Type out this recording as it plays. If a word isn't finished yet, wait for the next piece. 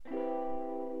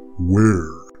Where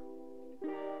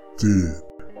did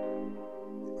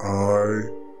I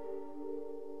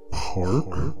park?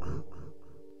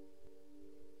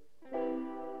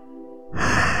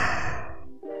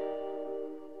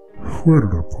 Where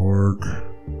did I park?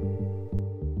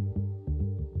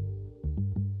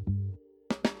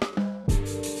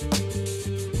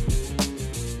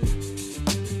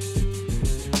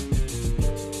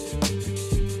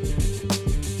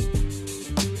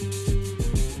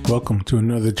 Welcome to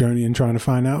another journey in trying to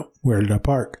find out where did I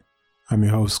park. I'm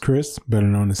your host Chris, better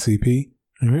known as CP,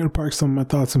 and I'm here to park some of my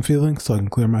thoughts and feelings so I can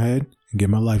clear my head and get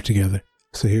my life together.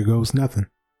 So here goes nothing.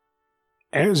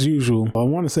 As usual, I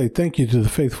want to say thank you to the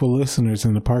faithful listeners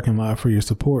in the parking lot for your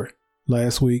support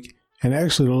last week, and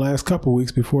actually the last couple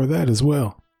weeks before that as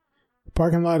well. The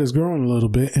parking lot is growing a little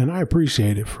bit, and I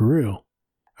appreciate it for real.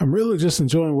 I'm really just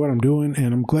enjoying what I'm doing,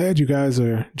 and I'm glad you guys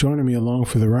are joining me along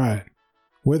for the ride.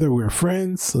 Whether we're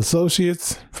friends,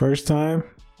 associates, first time,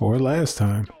 or last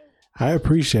time, I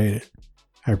appreciate it.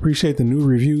 I appreciate the new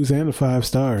reviews and the 5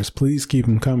 stars. Please keep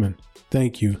them coming.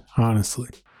 Thank you, honestly.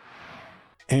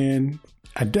 And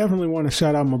I definitely want to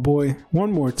shout out my boy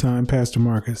one more time, Pastor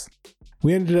Marcus.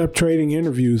 We ended up trading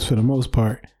interviews for the most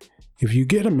part. If you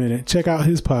get a minute, check out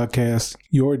his podcast,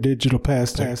 Your Digital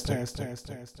Pastor.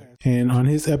 And on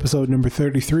his episode number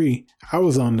 33, I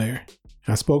was on there.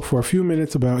 I spoke for a few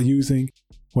minutes about using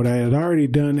what I had already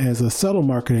done as a subtle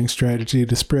marketing strategy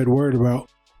to spread word about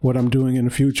what I'm doing in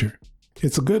the future.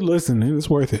 It's a good listen and it's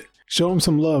worth it. Show him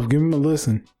some love, give him a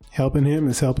listen. Helping him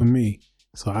is helping me.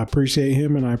 So I appreciate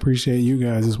him and I appreciate you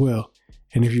guys as well.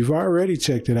 And if you've already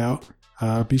checked it out,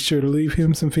 be sure to leave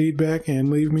him some feedback and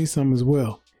leave me some as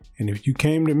well. And if you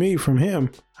came to me from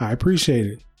him, I appreciate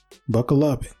it. Buckle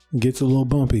up, it gets a little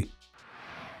bumpy.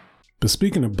 But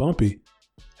speaking of bumpy,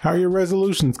 how are your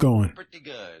resolutions going? Pretty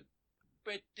good.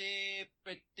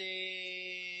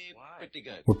 Pretty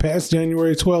good. We're past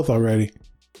January 12th already,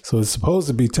 so it's supposed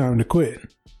to be time to quit.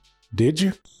 Did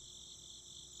you?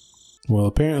 Well,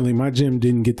 apparently my gym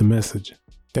didn't get the message.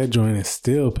 That joint is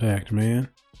still packed, man.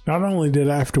 Not only did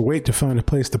I have to wait to find a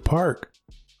place to park,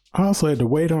 I also had to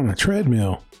wait on a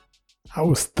treadmill. I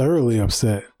was thoroughly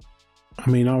upset. I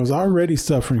mean, I was already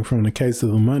suffering from the case of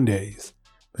the Mondays,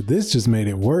 but this just made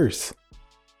it worse.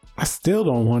 I still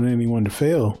don't want anyone to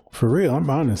fail. For real, I'm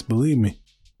honest, believe me.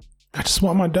 I just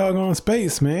want my doggone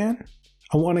space, man.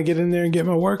 I want to get in there and get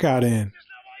my workout in.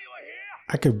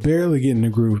 I could barely get in the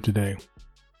groove today.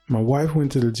 My wife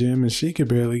went to the gym and she could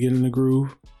barely get in the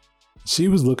groove. She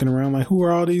was looking around like, who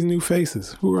are all these new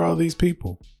faces? Who are all these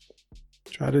people?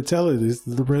 Try to tell her this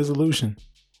is the resolution.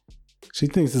 She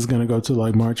thinks it's going to go to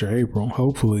like March or April.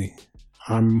 Hopefully,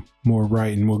 I'm more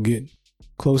right and we'll get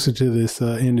closer to this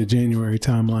end of January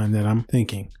timeline that I'm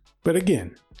thinking. But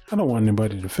again, I don't want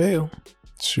anybody to fail.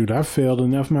 Shoot, I've failed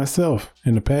enough myself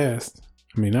in the past.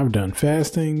 I mean, I've done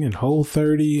fasting and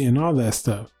Whole30 and all that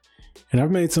stuff. And I've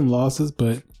made some losses,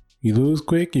 but you lose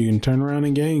quick, you can turn around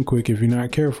and gain quick if you're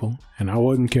not careful. And I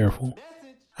wasn't careful.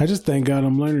 I just thank God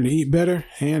I'm learning to eat better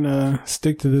and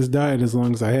stick to this diet as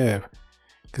long as I have.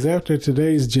 Because after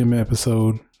today's gym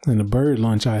episode and the bird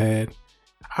lunch I had,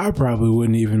 I probably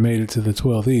wouldn't even made it to the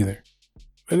 12th either.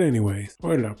 But anyways,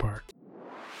 where did I park?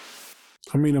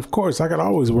 I mean, of course, I could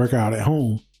always work out at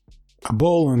home. I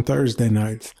bowl on Thursday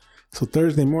nights, so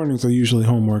Thursday mornings are usually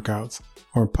home workouts,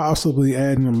 or possibly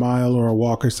adding a mile or a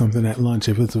walk or something at lunch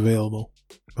if it's available.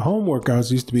 The home workouts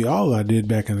used to be all I did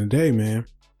back in the day, man.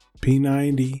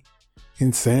 P90,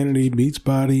 Insanity,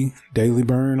 Beachbody, Daily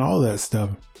Burn, all that stuff.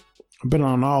 I've been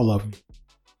on all of them.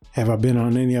 Have I been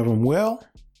on any of them well?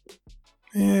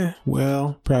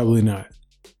 Well, probably not.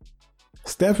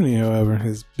 Stephanie, however,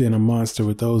 has been a monster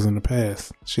with those in the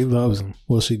past. She loves them.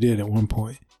 Well, she did at one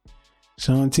point.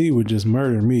 Sean T would just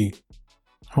murder me.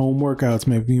 Home workouts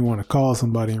make me want to call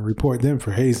somebody and report them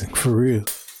for hazing, for real.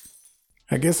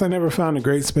 I guess I never found a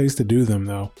great space to do them,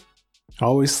 though.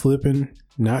 Always slipping,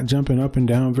 not jumping up and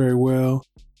down very well,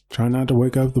 trying not to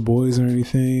wake up the boys or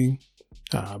anything.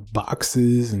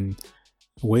 Boxes and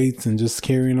weights and just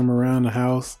carrying them around the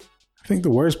house. I think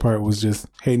the worst part was just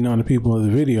hating on the people of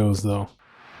the videos, though.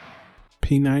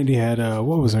 P90 had,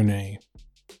 what was her name?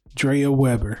 Drea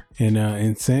Weber. And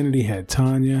Insanity had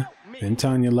Tanya. Then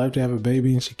Tanya left to have a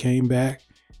baby and she came back.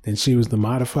 Then she was the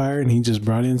modifier and he just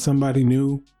brought in somebody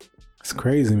new. It's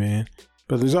crazy, man.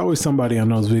 But there's always somebody on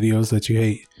those videos that you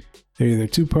hate. They're either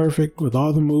too perfect with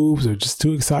all the moves or just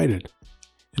too excited.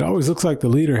 It always looks like the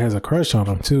leader has a crush on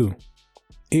them, too.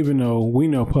 Even though we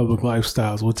know public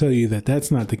lifestyles will tell you that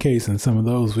that's not the case in some of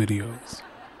those videos.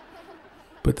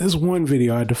 But this one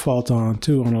video I default on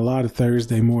too on a lot of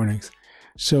Thursday mornings.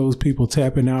 shows people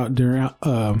tapping out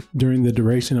during the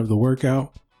duration of the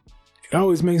workout. It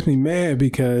always makes me mad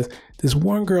because this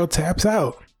one girl taps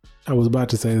out. I was about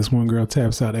to say this one girl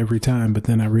taps out every time, but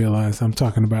then I realized I'm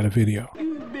talking about a video.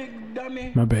 You big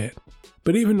dummy. My bad.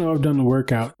 But even though I've done the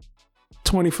workout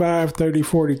 25, 30,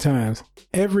 40 times,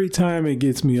 every time it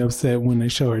gets me upset when they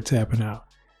show her tapping out.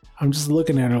 I'm just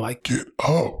looking at her like, get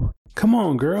up. Come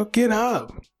on, girl, get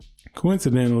up.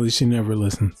 Coincidentally, she never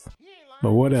listens.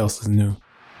 But what else is new?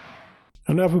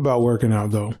 Enough about working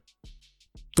out, though.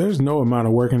 There's no amount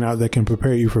of working out that can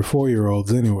prepare you for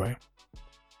 4-year-olds anyway.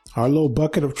 Our little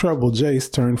bucket of trouble,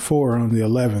 Jace, turned 4 on the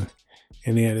 11th,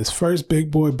 and he had his first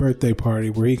big boy birthday party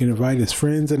where he can invite his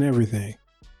friends and everything.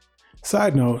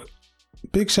 Side note,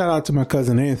 big shout out to my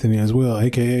cousin Anthony as well,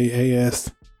 aka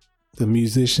AS, the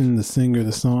musician, the singer,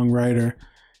 the songwriter,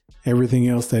 everything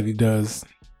else that he does,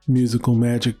 musical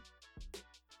magic,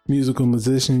 musical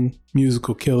musician,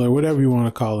 musical killer, whatever you want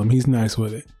to call him. He's nice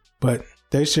with it. But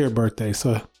they share birthdays,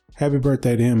 so happy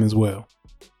birthday to him as well.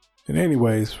 And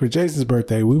anyways, for Jason's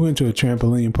birthday, we went to a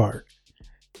trampoline park.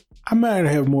 I might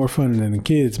have more fun than the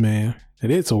kids, man.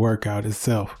 And it's a workout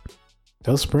itself.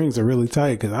 Those springs are really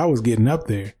tight because I was getting up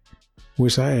there.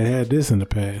 Wish I had had this in the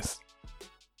past.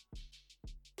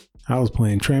 I was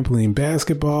playing trampoline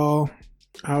basketball.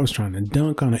 I was trying to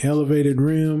dunk on an elevated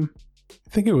rim. I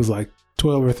think it was like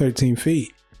 12 or 13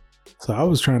 feet. So I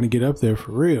was trying to get up there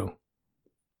for real.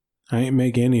 I ain't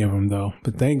make any of them though,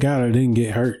 but thank God I didn't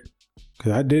get hurt.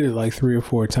 Because I did it like 3 or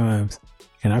 4 times,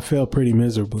 and I fell pretty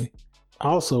miserably.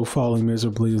 Also falling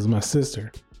miserably was my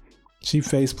sister. She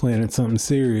face planted something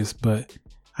serious, but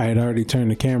I had already turned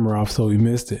the camera off, so we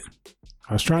missed it.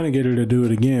 I was trying to get her to do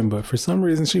it again, but for some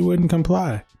reason she wouldn't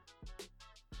comply.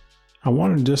 I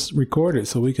wanted to just record it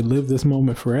so we could live this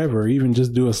moment forever, or even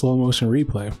just do a slow motion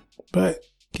replay. But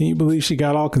can you believe she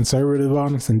got all conservative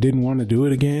on us and didn't want to do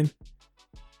it again?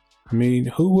 I mean,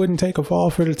 who wouldn't take a fall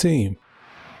for the team?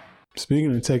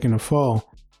 Speaking of taking a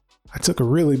fall, I took a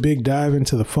really big dive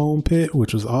into the foam pit,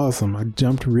 which was awesome. I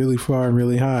jumped really far and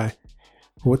really high.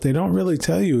 But what they don't really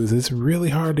tell you is it's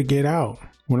really hard to get out.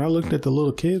 When I looked at the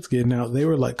little kids getting out, they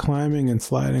were like climbing and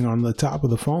sliding on the top of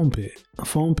the foam pit. The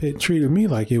foam pit treated me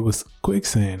like it was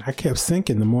quicksand. I kept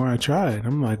sinking the more I tried.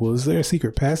 I'm like, well, is there a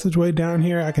secret passageway down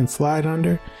here I can slide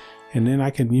under? And then I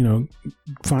can,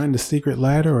 find a secret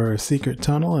ladder or a secret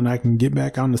tunnel and I can get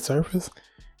back on the surface?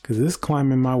 Because this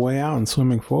climbing my way out and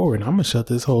swimming forward, I'm going to shut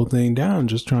this whole thing down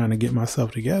just trying to get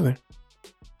myself together.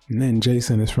 And then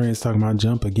Jason and his friends talking about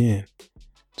jump again.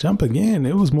 Jump again?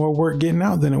 It was more work getting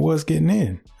out than it was getting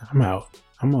in. I'm out.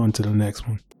 I'm on to the next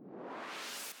one.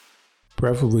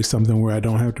 Preferably something where I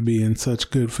don't have to be in such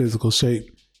good physical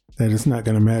shape that it's not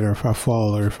going to matter if I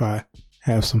fall or if I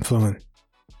have some fun.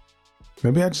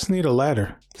 Maybe I just need a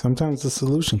ladder. Sometimes the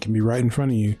solution can be right in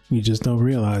front of you. You just don't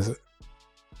realize it.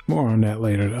 More on that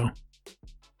later though.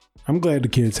 I'm glad the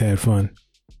kids had fun.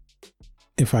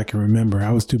 If I can remember,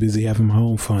 I was too busy having my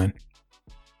own fun.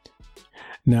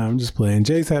 Nah, I'm just playing.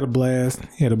 Jace had a blast.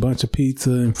 He had a bunch of pizza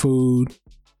and food.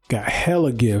 Got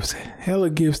hella gifts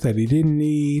that he didn't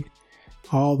need.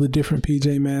 All the different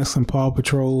PJ Masks and Paw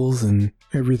Patrols and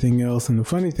everything else. And the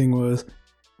funny thing was,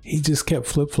 he just kept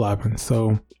flip-flopping.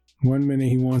 So one minute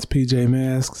he wants PJ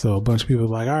Masks. So a bunch of people are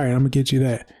like, all right, I'm going to get you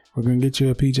that. We're going to get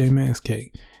you a PJ Masks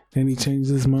cake. Then he changes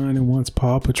his mind and wants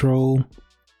Paw Patrol.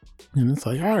 And it's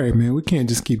like, all right, man, we can't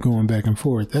just keep going back and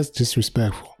forth. That's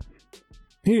disrespectful.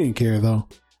 He didn't care, though.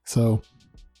 So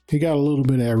he got a little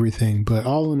bit of everything. But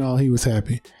all in all, he was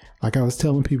happy. Like I was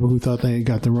telling people who thought they had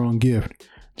got the wrong gift,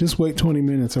 just wait 20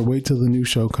 minutes or wait till the new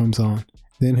show comes on.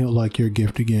 Then he'll like your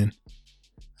gift again.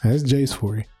 That's Jace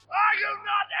for you. Are you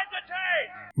not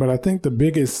entertained? But I think the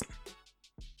biggest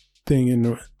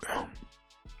thing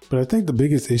But I think the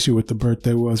biggest issue with the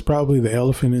birthday was probably the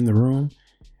elephant in the room,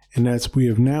 and that's we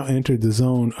have now entered the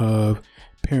zone of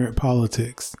parent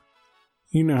politics.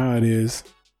 You know how it is.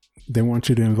 They want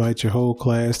you to invite your whole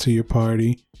class to your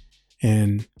party,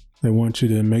 and they want you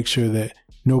to make sure that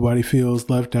nobody feels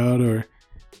left out or,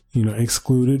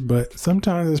 excluded, but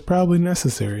sometimes it's probably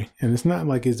necessary. And it's not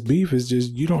like it's beef, it's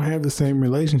just you don't have the same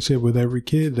relationship with every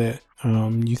kid that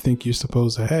you think you're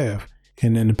supposed to have.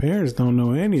 And then the parents don't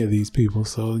know any of these people.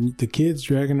 So the kids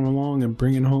dragging them along and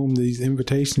bringing home these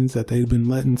invitations that they've been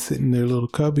letting sit in their little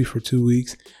cubby for 2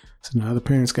 weeks. So now the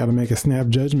parents got to make a snap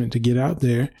judgment to get out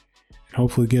there and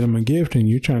hopefully get them a gift. And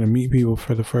you're trying to meet people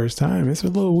for the first time. It's a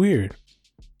little weird.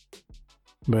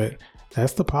 But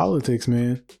that's the politics,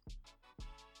 man.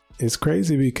 It's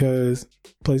crazy because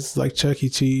places like Chuck E.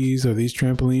 Cheese or these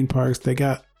trampoline parks, they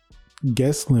got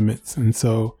guest limits. And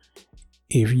so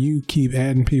if you keep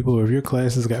adding people, or if your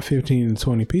class has got 15 to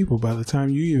 20 people, by the time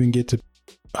you even get to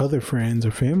other friends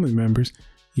or family members,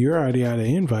 you're already out of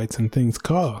invites and things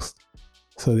cost.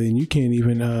 So then you can't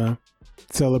even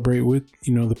celebrate with,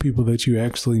 the people that you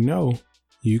actually know.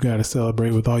 You got to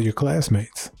celebrate with all your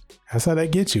classmates. That's how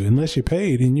that gets you. Unless you're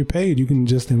paid, and you're paid, you can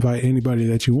just invite anybody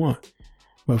that you want.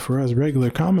 But for us regular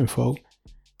common folk,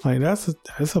 like that's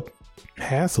a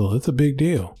hassle. It's a big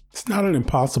deal. It's not an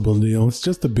impossible deal. It's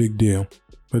just a big deal.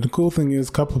 But the cool thing is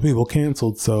a couple of people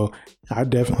canceled. So I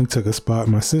definitely took a spot.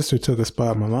 My sister took a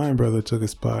spot. My line brother took a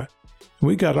spot.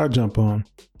 We got our jump on.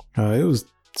 I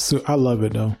love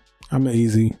it though. I'm an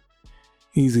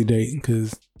easy date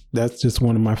because that's just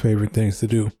one of my favorite things to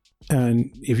do. And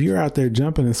if you're out there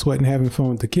jumping and sweating, having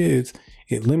fun with the kids,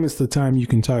 it limits the time you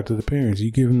can talk to the parents.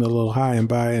 You give them the little hi and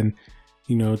bye and,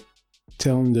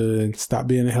 tell them to stop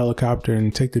being a helicopter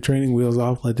and take the training wheels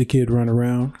off. Let the kid run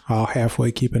around. I'll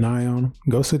halfway keep an eye on them.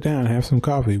 Go sit down, have some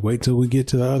coffee. Wait till we get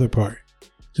to the other part.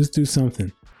 Just do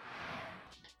something.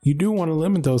 You do want to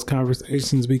limit those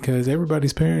conversations because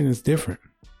everybody's parent is different.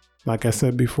 Like I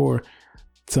said before,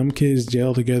 some kids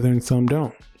gel together and some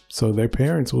don't. So their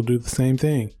parents will do the same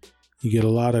thing. You get a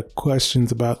lot of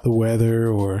questions about the weather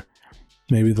or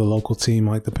maybe the local team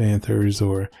like the Panthers,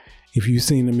 or if you've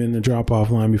seen them in the drop-off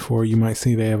line before, you might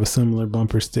see they have a similar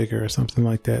bumper sticker or something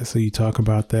like that. So you talk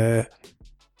about that,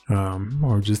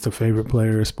 or just a favorite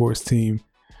player or sports team.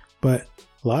 But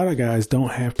a lot of guys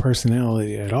don't have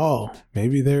personality at all.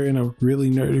 Maybe they're in a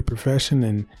really nerdy profession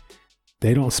and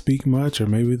they don't speak much, or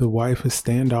maybe the wife is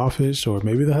standoffish, or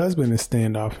maybe the husband is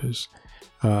standoffish.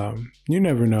 You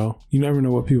never know. You never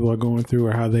know what people are going through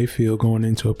or how they feel going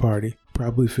into a party.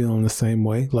 Probably feeling the same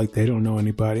way, like they don't know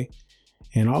anybody.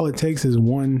 And all it takes is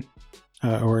one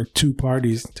or two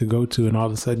parties to go to, and all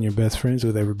of a sudden you're best friends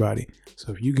with everybody.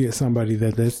 So if you get somebody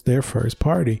that's their first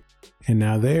party, and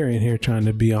now they're in here trying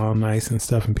to be all nice and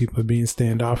stuff, and people are being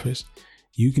standoffish,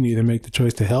 you can either make the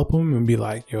choice to help them and be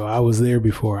like, yo, I was there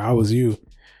before, I was you.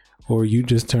 Or you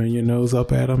just turn your nose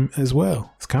up at them as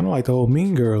well. It's kind of like the old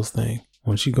Mean Girls thing.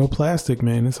 Once you go plastic,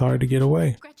 man, it's hard to get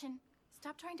away. Gretchen,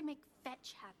 stop trying to make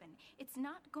fetch happen. It's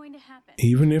not going to happen.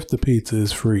 Even if the pizza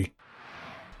is free.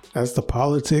 That's the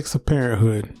politics of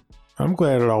parenthood. I'm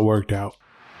glad it all worked out.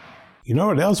 You know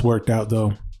what else worked out,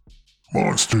 though?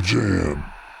 Monster Jam.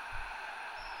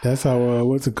 That's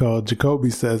how, Jacoby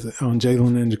says it on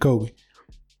Jalen and Jacoby.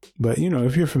 But,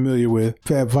 if you're familiar with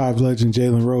Fab Five legend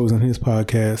Jalen Rose on his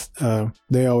podcast,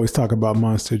 they always talk about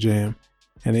Monster Jam.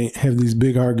 And they have these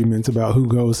big arguments about who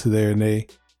goes to there, and they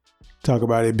talk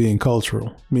about it being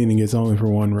cultural, meaning it's only for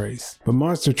one race. But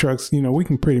monster trucks, we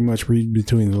can pretty much read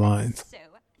between the lines.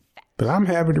 But I'm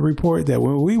happy to report that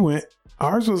when we went,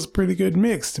 ours was a pretty good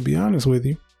mix, to be honest with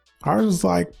you. Ours was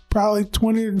like probably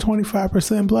 20 to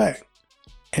 25% black.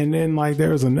 And then there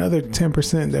was another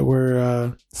 10% that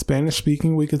were Spanish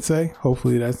speaking, we could say.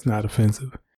 Hopefully that's not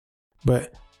offensive.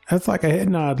 But that's like a head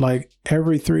nod,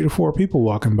 every 3 to 4 people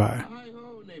walking by.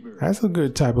 That's a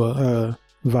good type of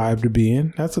vibe to be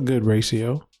in. That's a good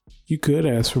ratio. You could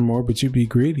ask for more, but you'd be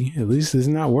greedy. At least it's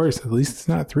not worse. At least it's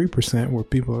not 3% where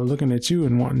people are looking at you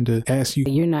and wanting to ask you.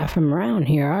 You're not from around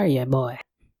here, are you, boy?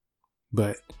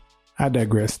 But I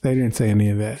digress. They didn't say any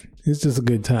of that. It's just a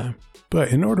good time.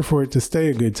 But in order for it to stay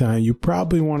a good time, you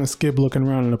probably want to skip looking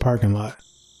around in the parking lot.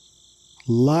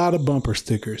 Lot of bumper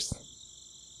stickers.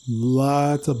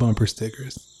 Lots of bumper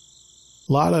stickers.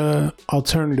 A lot of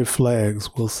alternative flags,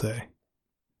 we'll say.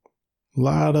 A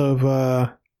lot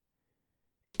of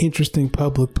interesting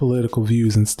public political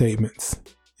views and statements.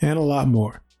 And a lot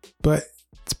more. But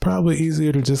it's probably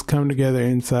easier to just come together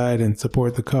inside and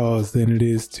support the cause than it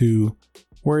is to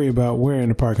worry about where in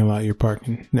the parking lot you're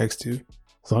parking next to.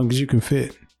 As long as you can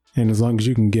fit. And as long as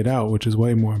you can get out, which is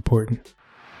way more important.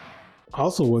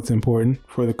 Also, what's important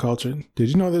for the culture, did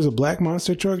you know there's a black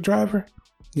monster truck driver?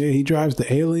 Yeah, he drives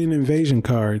the alien invasion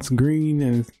car. It's green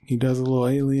and he does a little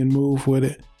alien move with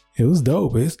it. It was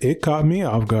dope. It caught me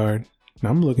off guard. And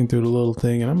I'm looking through the little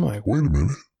thing and I'm like, Wait a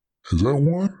minute. Is that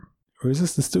one? or is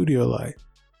this the studio light?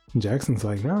 And Jackson's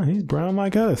like, no, he's brown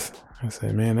like us. I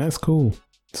said, man, that's cool.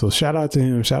 So shout out to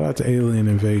him. Shout out to Alien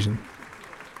Invasion.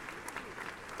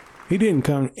 He didn't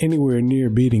come anywhere near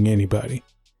beating anybody,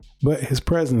 but his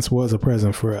presence was a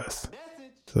present for us.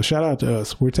 So shout out to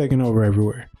us. We're taking over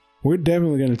everywhere. We're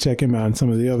definitely going to check him out in some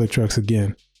of the other trucks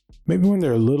again. Maybe when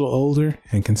they're a little older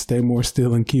and can stay more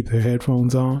still and keep their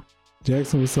headphones on.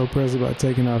 Jackson was so pressed about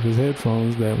taking off his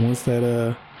headphones that once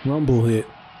that rumble hit,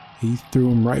 he threw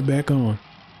them right back on.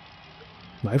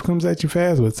 Life comes at you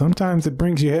fast, but sometimes it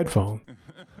brings you headphones.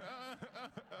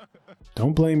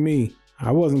 Don't blame me.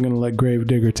 I wasn't going to let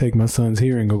Gravedigger take my son's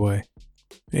hearing away.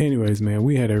 Anyways, man,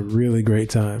 we had a really great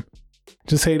time.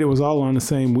 Just hate it was all on the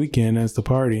same weekend as the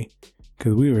party,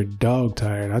 because we were dog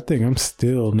tired. I think I'm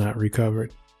still not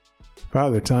recovered.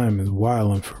 Father Time is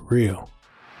wildin' for real.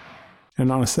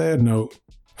 And on a sad note,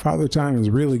 Father Time is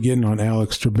really getting on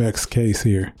Alex Trebek's case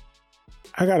here.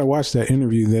 I gotta watch that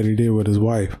interview that he did with his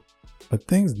wife, but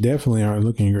things definitely aren't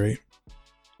looking great.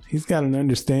 He's got an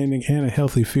understanding and a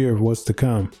healthy fear of what's to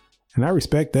come, and I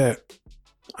respect that.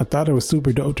 I thought it was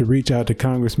super dope to reach out to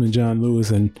Congressman John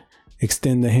Lewis and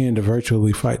extend the hand to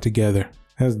virtually fight together.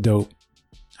 That's dope.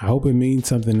 I hope it means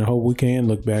something. I hope we can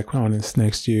look back on this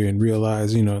next year and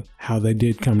realize, how they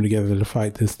did come together to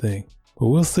fight this thing. But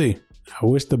we'll see. I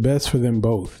wish the best for them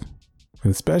both,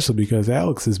 especially because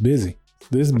Alex is busy.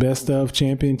 This best of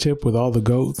championship with all the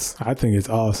GOATs, I think it's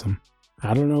awesome.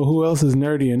 I don't know who else is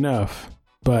nerdy enough,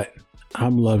 but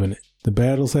I'm loving it. The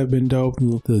battles have been dope.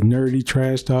 The nerdy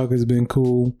trash talk has been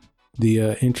cool.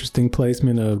 The interesting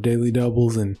placement of daily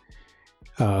doubles and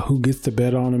who gets to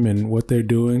bet on them and what they're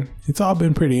doing. It's all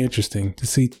been pretty interesting to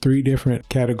see 3 different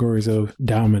categories of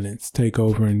dominance take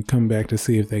over and come back to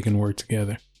see if they can work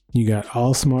together. You got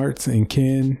All Smarts and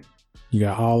Ken, you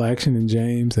got All Action and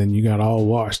James, and you got All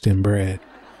Washed and Brad.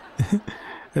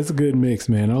 That's a good mix,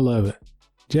 man. I love it.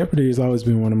 Jeopardy has always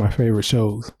been one of my favorite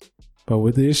shows, but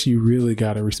with this, you really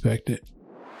gotta respect it.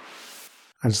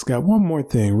 I just got one more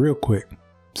thing real quick.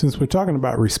 Since we're talking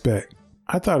about respect,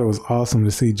 I thought it was awesome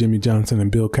to see Jimmy Johnson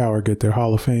and Bill Cowher get their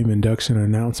Hall of Fame induction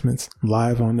announcements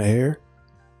live on the air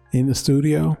in the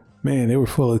studio. Man, they were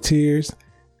full of tears.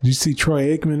 Did you see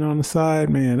Troy Aikman on the side?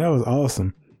 Man, that was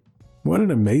awesome. What an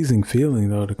amazing feeling,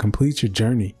 though, to complete your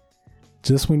journey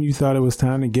just when you thought it was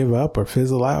time to give up or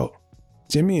fizzle out.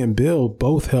 Jimmy and Bill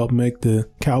both helped make the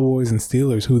Cowboys and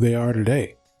Steelers who they are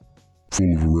today.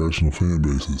 Full of irrational fan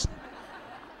bases.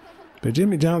 But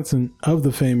Jimmy Johnson, of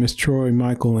the famous Troy,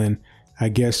 Michael, and I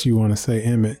guess you want to say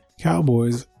Emmett,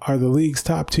 Cowboys are the league's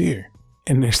top tier,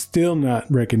 and they're still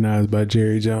not recognized by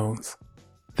Jerry Jones.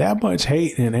 That much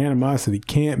hate and animosity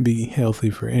can't be healthy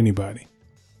for anybody.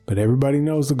 But everybody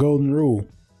knows the golden rule.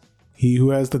 He who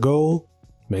has the gold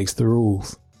makes the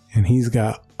rules. And he's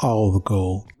got all the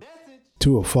gold.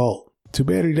 To a fault. Too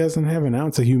bad he doesn't have an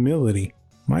ounce of humility.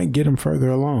 Might get him further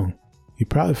along. He'd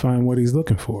probably find what he's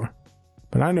looking for.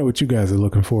 But I know what you guys are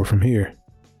looking for from here.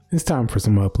 It's time for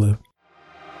some uplift.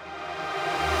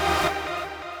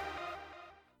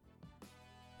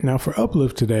 Now for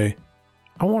uplift today,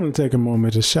 I want to take a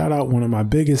moment to shout out one of my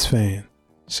biggest fans.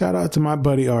 Shout out to my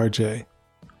buddy RJ,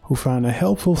 who found a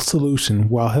helpful solution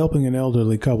while helping an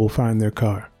elderly couple find their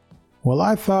car. Well,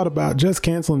 I thought about just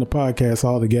canceling the podcast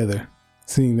altogether,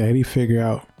 seeing that he figured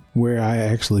out where I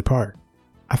actually park.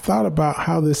 I thought about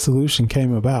how this solution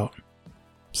came about.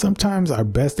 Sometimes our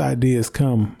best ideas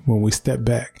come when we step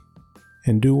back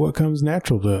and do what comes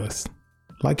natural to us,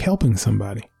 like helping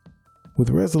somebody. With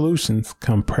resolutions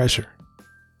come pressure.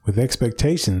 With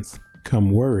expectations come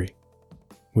worry.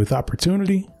 With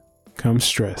opportunity comes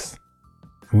stress.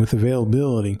 And with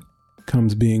availability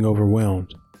comes being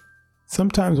overwhelmed.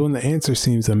 Sometimes when the answer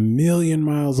seems a million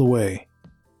miles away,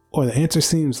 or the answer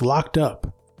seems locked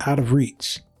up, out of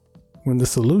reach, when the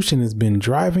solution has been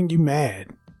driving you mad,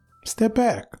 step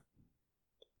back.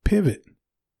 Pivot.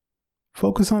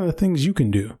 Focus on the things you can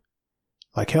do,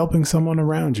 like helping someone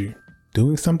around you,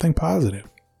 doing something positive,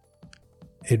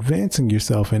 advancing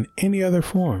yourself in any other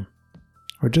form,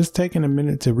 or just taking a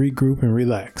minute to regroup and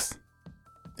relax.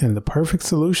 And the perfect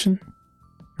solution,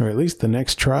 or at least the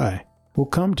next try, will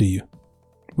come to you.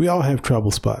 We all have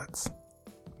trouble spots.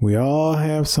 We all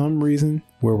have some reason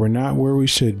where we're not where we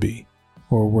should be,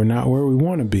 or we're not where we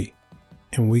want to be.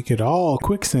 And we could all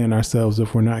quicksand ourselves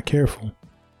if we're not careful.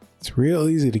 It's real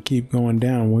easy to keep going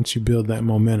down once you build that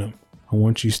momentum, or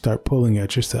once you start pulling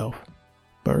at yourself.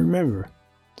 But remember,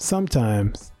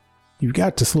 sometimes you've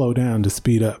got to slow down to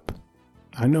speed up.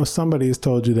 I know somebody has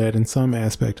told you that in some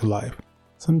aspect of life.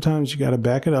 Sometimes you got to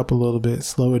back it up a little bit,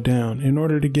 slow it down in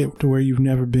order to get to where you've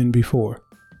never been before.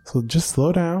 So just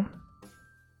slow down,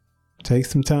 take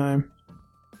some time,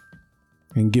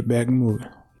 and get back moving.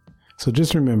 So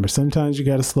just remember, sometimes you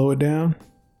got to slow it down.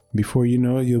 Before you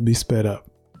know it, you'll be sped up.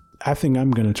 I think I'm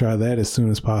going to try that as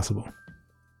soon as possible.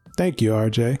 Thank you,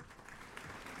 RJ.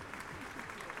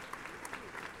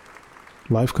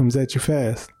 Life comes at you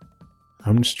fast.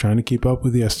 I'm just trying to keep up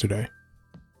with yesterday.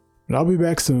 But I'll be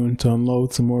back soon to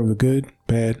unload some more of the good,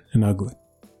 bad, and ugly.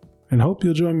 And hope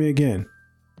you'll join me again.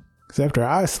 Because after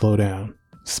I slow down,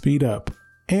 speed up,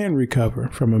 and recover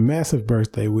from a massive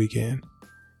birthday weekend,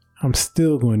 I'm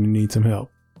still going to need some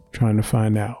help trying to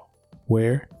find out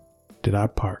where did I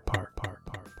park.